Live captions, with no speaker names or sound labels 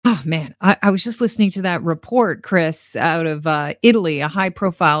man, I was just listening to that report, Chris, out of Italy, a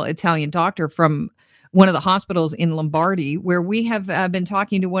high-profile Italian doctor from one of the hospitals in Lombardy, where we have been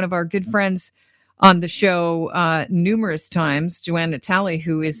talking to one of our good friends on the show numerous times, Joanne Natali,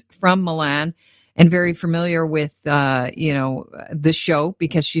 who is from Milan and very familiar with, the show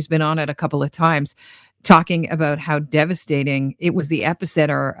because she's been on it a couple of times, talking about how devastating it was, the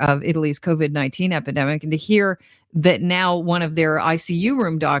epicenter of Italy's COVID-19 epidemic. And to hear that now one of their ICU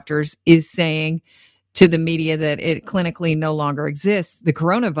room doctors is saying to the media that it clinically no longer exists, the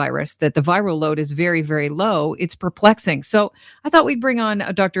coronavirus, that the viral load is very, very low, it's perplexing. So I thought we'd bring on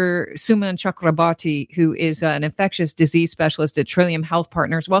Dr. Suman Chakrabarti, who is an infectious disease specialist at Trillium Health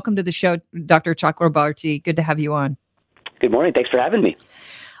Partners. Welcome to the show, Dr. Chakrabarti. Good to have you on. Good morning. Thanks for having me.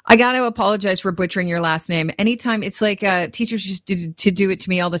 I got to apologize for butchering your last name. Anytime, it's like teachers used to do it to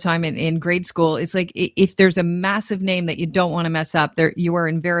me all the time in grade school. It's like if there's a massive name that you don't want to mess up, you are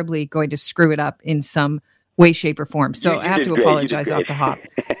invariably going to screw it up in some way, shape, or form. So I have to apologize off the hop.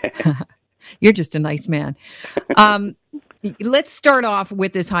 You're just a nice man. Let's start off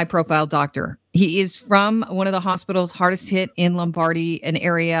with this high-profile doctor. He is from one of the hospitals hardest hit in Lombardy, an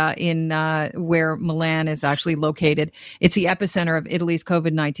area in where Milan is actually located. It's the epicenter of Italy's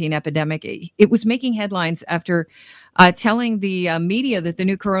COVID-19 epidemic. It was making headlines after telling the media that the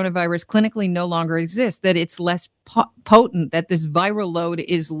new coronavirus clinically no longer exists, that it's less potent, that this viral load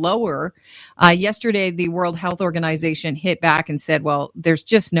is lower. Yesterday, the World Health Organization hit back and said, well, there's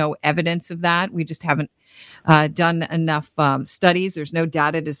just no evidence of that. We just haven't done enough studies. There's no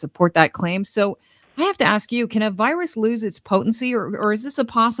data to support that claim. So I have to ask you, can a virus lose its potency, or is this a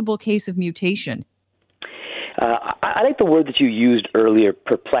possible case of mutation? I like the word that you used earlier,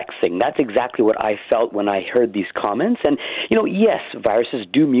 perplexing. That's exactly what I felt when I heard these comments. And, yes, viruses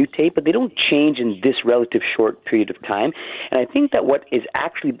do mutate, but they don't change in this relative short period of time. And I think that what is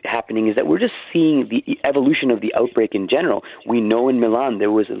actually happening is that we're just seeing the evolution of the outbreak in general. We know in Milan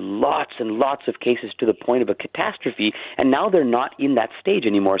there was lots and lots of cases to the point of a catastrophe, and now they're not in that stage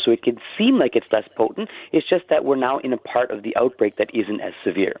anymore. So it could seem like it's less potent. It's just that we're now in a part of the outbreak that isn't as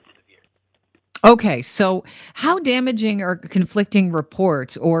severe. Okay, so how damaging are conflicting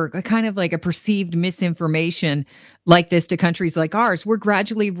reports or kind of like a perceived misinformation like this to countries like ours? We're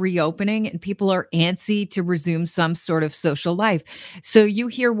gradually reopening and people are antsy to resume some sort of social life. So you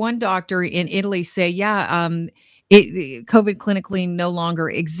hear one doctor in Italy say, COVID clinically no longer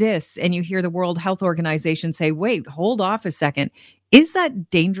exists. And you hear the World Health Organization say, wait, hold off a second. Is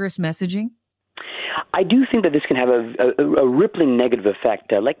that dangerous messaging? I do think that this can have a rippling negative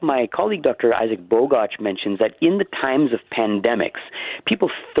effect. Like my colleague, Dr. Isaac Bogoch, mentions that in the times of pandemics, people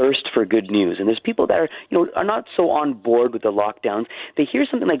thirst for good news. And there's people that are not so on board with the lockdowns. They hear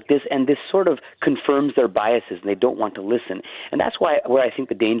something like this, and this sort of confirms their biases, and they don't want to listen. And that's where I think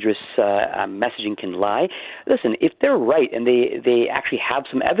the dangerous messaging can lie. Listen, if they're right and they actually have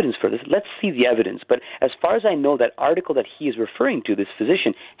some evidence for this, let's see the evidence. But as far as I know, that article that he is referring to, this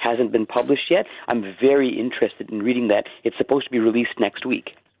physician, hasn't been published yet. I'm very interested in reading that. It's supposed to be released next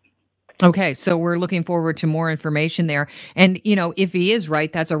week. Okay, so we're looking forward to more information there. And, if he is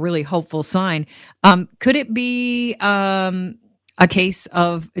right, that's a really hopeful sign. Could it be a case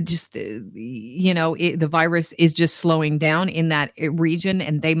of just, the virus is just slowing down in that region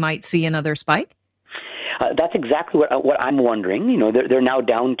and they might see another spike? That's exactly what I'm wondering. They're now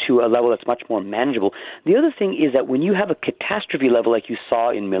down to a level that's much more manageable. The other thing is that when you have a catastrophe level like you saw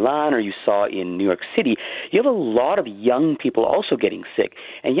in Milan or you saw in New York City, you have a lot of young people also getting sick.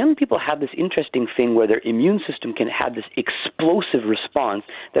 And young people have this interesting thing where their immune system can have this explosive response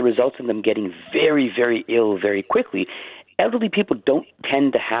that results in them getting very, very ill very quickly. Elderly people don't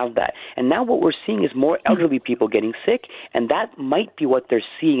tend to have that. And now what we're seeing is more elderly people getting sick, and that might be what they're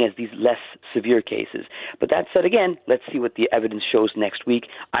seeing as these less severe cases. But that said, again, let's see what the evidence shows next week.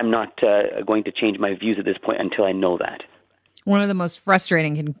 I'm not going to change my views at this point until I know that. One of the most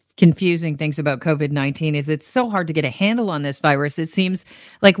frustrating and confusing things about COVID-19 is it's so hard to get a handle on this virus. It seems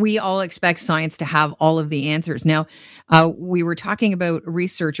like we all expect science to have all of the answers. Now, we were talking about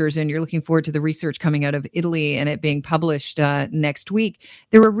researchers, and you're looking forward to the research coming out of Italy and it being published next week.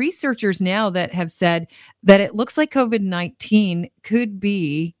 There are researchers now that have said that it looks like COVID-19 could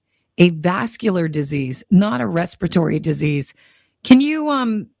be a vascular disease, not a respiratory disease. Can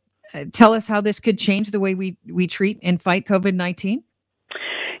you tell us how this could change the way we treat and fight COVID-19?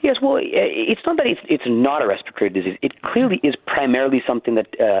 Yes, well, it's not that it's not a respiratory disease. It clearly is primarily something that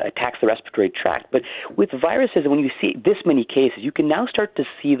attacks the respiratory tract. But with viruses, when you see this many cases, you can now start to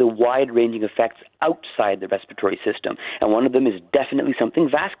see the wide-ranging effects outside the respiratory system. And one of them is definitely something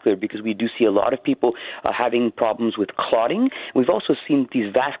vascular, because we do see a lot of people having problems with clotting. We've also seen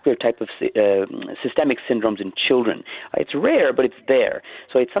these vascular type of systemic syndromes in children. It's rare, but it's there.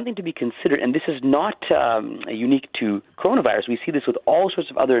 So it's something to be considered. And this is not unique to coronavirus. We see this with all sorts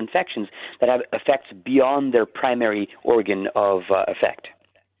of other infections that have effects beyond their primary organ of effect.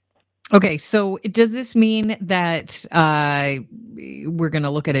 Okay, so does this mean that we're going to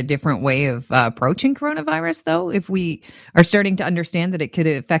look at a different way of approaching coronavirus, though, if we are starting to understand that it could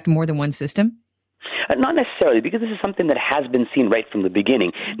affect more than one system? Not necessarily, because this is something that has been seen right from the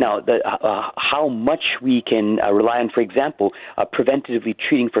beginning. Now, how much we can rely on, for example, preventatively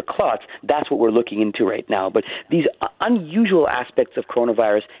treating for clots, that's what we're looking into right now. But these unusual aspects of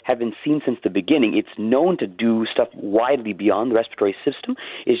coronavirus have been seen since the beginning. It's known to do stuff widely beyond the respiratory system.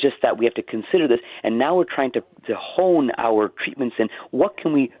 It's just that we have to consider this, and now we're trying to hone our treatments in what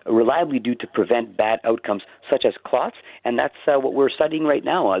can we reliably do to prevent bad outcomes, such as clots, and that's what we're studying right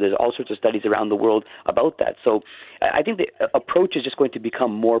now. There's all sorts of studies around the world about that. So I think the approach is just going to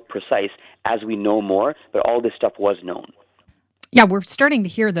become more precise as we know more, but all this stuff was known. Yeah, we're starting to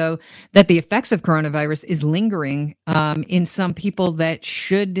hear, though, that the effects of coronavirus is lingering in some people that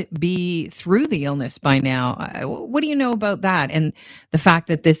should be through the illness by now. What do you know about that and the fact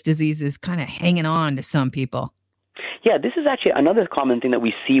that this disease is kind of hanging on to some people? Yeah, this is actually another common thing that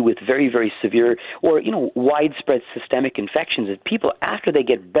we see with very, very severe or, widespread systemic infections is people, after they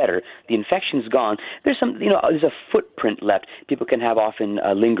get better, the infection's gone, there's a footprint left. People can have often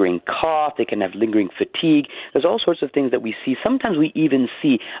a lingering cough, they can have lingering fatigue. There's all sorts of things that we see. Sometimes we even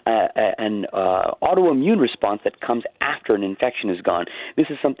see an autoimmune response that comes after an infection is gone. This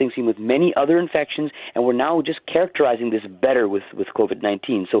is something seen with many other infections, and we're now just characterizing this better with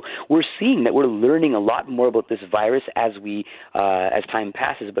COVID-19. So we're seeing that we're learning a lot more about this virus as time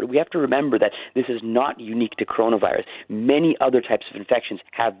passes, but we have to remember that this is not unique to coronavirus. Many other types of infections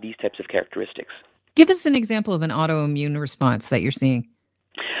have these types of characteristics. Give us an example of an autoimmune response that you're seeing.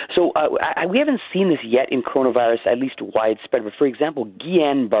 So we haven't seen this yet in coronavirus, at least widespread. But for example,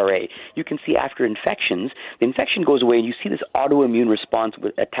 Guillain-Barré, you can see after infections, the infection goes away and you see this autoimmune response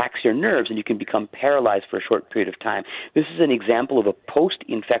that attacks your nerves and you can become paralyzed for a short period of time. This is an example of a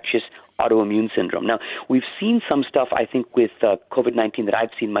post-infectious autoimmune syndrome. Now, we've seen some stuff, I think, with COVID-19 that I've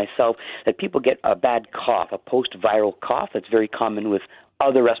seen myself, that people get a bad cough, a post-viral cough that's very common with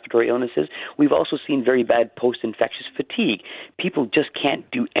other respiratory illnesses. We've also seen very bad post-infectious fatigue. People just can't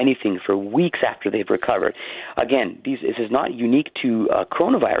do anything for weeks after they've recovered. Again, this is not unique to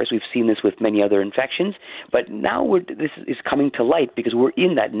coronavirus. We've seen this with many other infections, but now this is coming to light because we're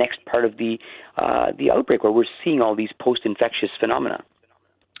in that next part of the outbreak where we're seeing all these post-infectious phenomena.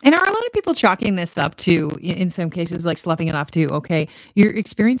 And are a lot of people chalking this up to, in some cases, like sloughing it off to, okay, you're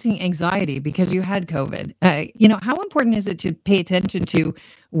experiencing anxiety because you had COVID. How important is it to pay attention to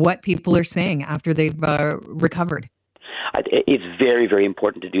what people are saying after they've recovered? It's very, very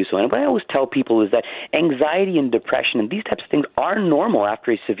important to do so. And what I always tell people is that anxiety and depression and these types of things are normal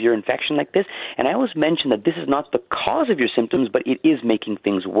after a severe infection like this. And I always mention that this is not the cause of your symptoms, but it is making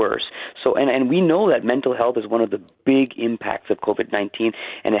things worse. So, and we know that mental health is one of the big impacts of COVID-19,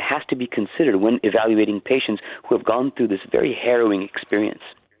 and it has to be considered when evaluating patients who have gone through this very harrowing experience.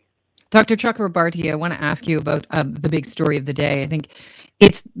 Dr. Chakrabarti, I want to ask you about the big story of the day. I think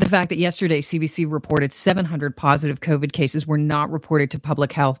it's the fact that yesterday CBC reported 700 positive COVID cases were not reported to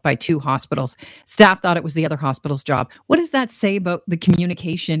public health by 2 hospitals. Staff thought it was the other hospital's job. What does that say about the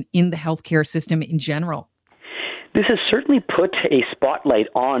communication in the healthcare system in general? This has certainly put a spotlight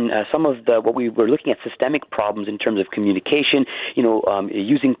on some of what we were looking at systemic problems in terms of communication,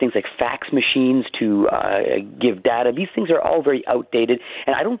 using things like fax machines to give data. These things are all very outdated,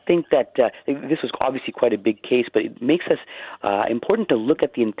 and I don't think that this was obviously quite a big case, but it makes us important to look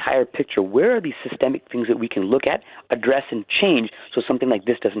at the entire picture. Where are these systemic things that we can look at, address, and change so something like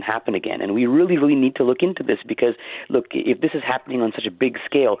this doesn't happen again? And we really, really need to look into this because, look, if this is happening on such a big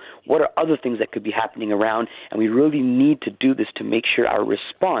scale, what are other things that could be happening around? And we really need to do this to make sure our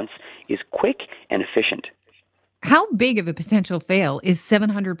response is quick and efficient. How big of a potential fail is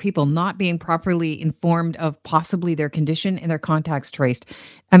 700 people not being properly informed of possibly their condition and their contacts traced?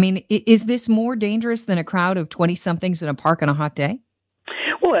 I mean, is this more dangerous than a crowd of 20-somethings in a park on a hot day?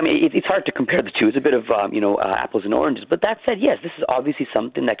 Well, No, I mean it's hard to compare the two. It's a bit of apples and oranges. But that said, yes, this is obviously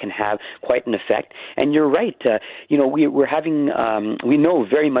something that can have quite an effect. And you're right. We're having we know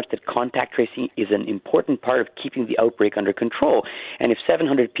very much that contact tracing is an important part of keeping the outbreak under control. And if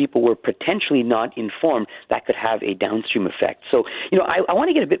 700 people were potentially not informed, that could have a downstream effect. So I want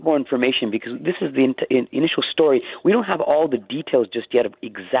to get a bit more information because this is the initial story. We don't have all the details just yet of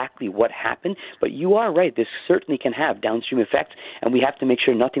exactly what happened. But you are right. This certainly can have downstream effects, and we have to make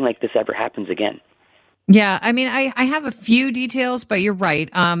sure nothing like this ever happens again. Yeah, I mean, I have a few details, but you're right.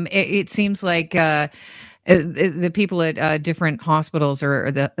 It seems like the people at different hospitals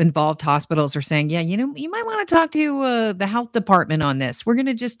or the involved hospitals are saying, yeah, you might want to talk to the health department on this. We're going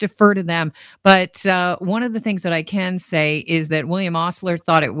to just defer to them. But one of the things that I can say is that William Osler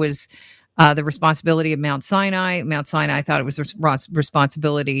thought it was the responsibility of Mount Sinai. Mount Sinai thought it was the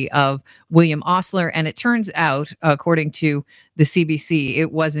responsibility of William Osler. And it turns out, according to the CBC,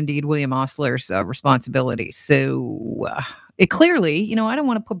 it was indeed William Osler's responsibility. So it clearly, I don't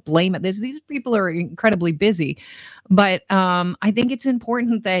want to put blame at this. These people are incredibly busy. But I think it's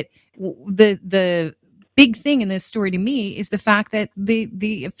important that the big thing in this story to me is the fact that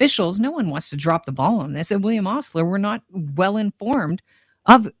the officials, no one wants to drop the ball on this, and William Osler were not well informed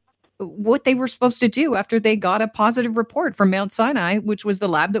of what they were supposed to do after they got a positive report from Mount Sinai, which was the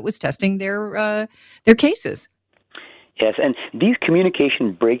lab that was testing their cases. Yes, and these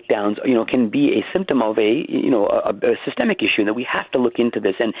communication breakdowns, can be a symptom of a systemic issue, and that we have to look into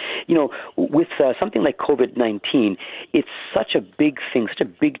this. And, with something like COVID-19, it's such a big thing, such a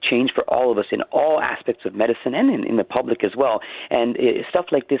big change for all of us in all aspects of medicine and in the public as well. And stuff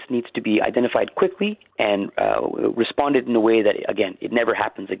like this needs to be identified quickly and responded in a way that, again, it never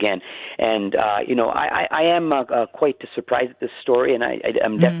happens again. And, I am quite surprised at this story, and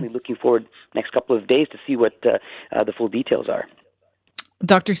I'm definitely looking forward next couple of days to see what the full details are.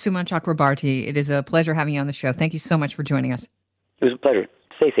 Dr. Suman Chakrabarti, it is a pleasure having you on the show. Thank you so much for joining us. It was a pleasure.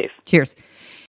 Stay safe. Cheers.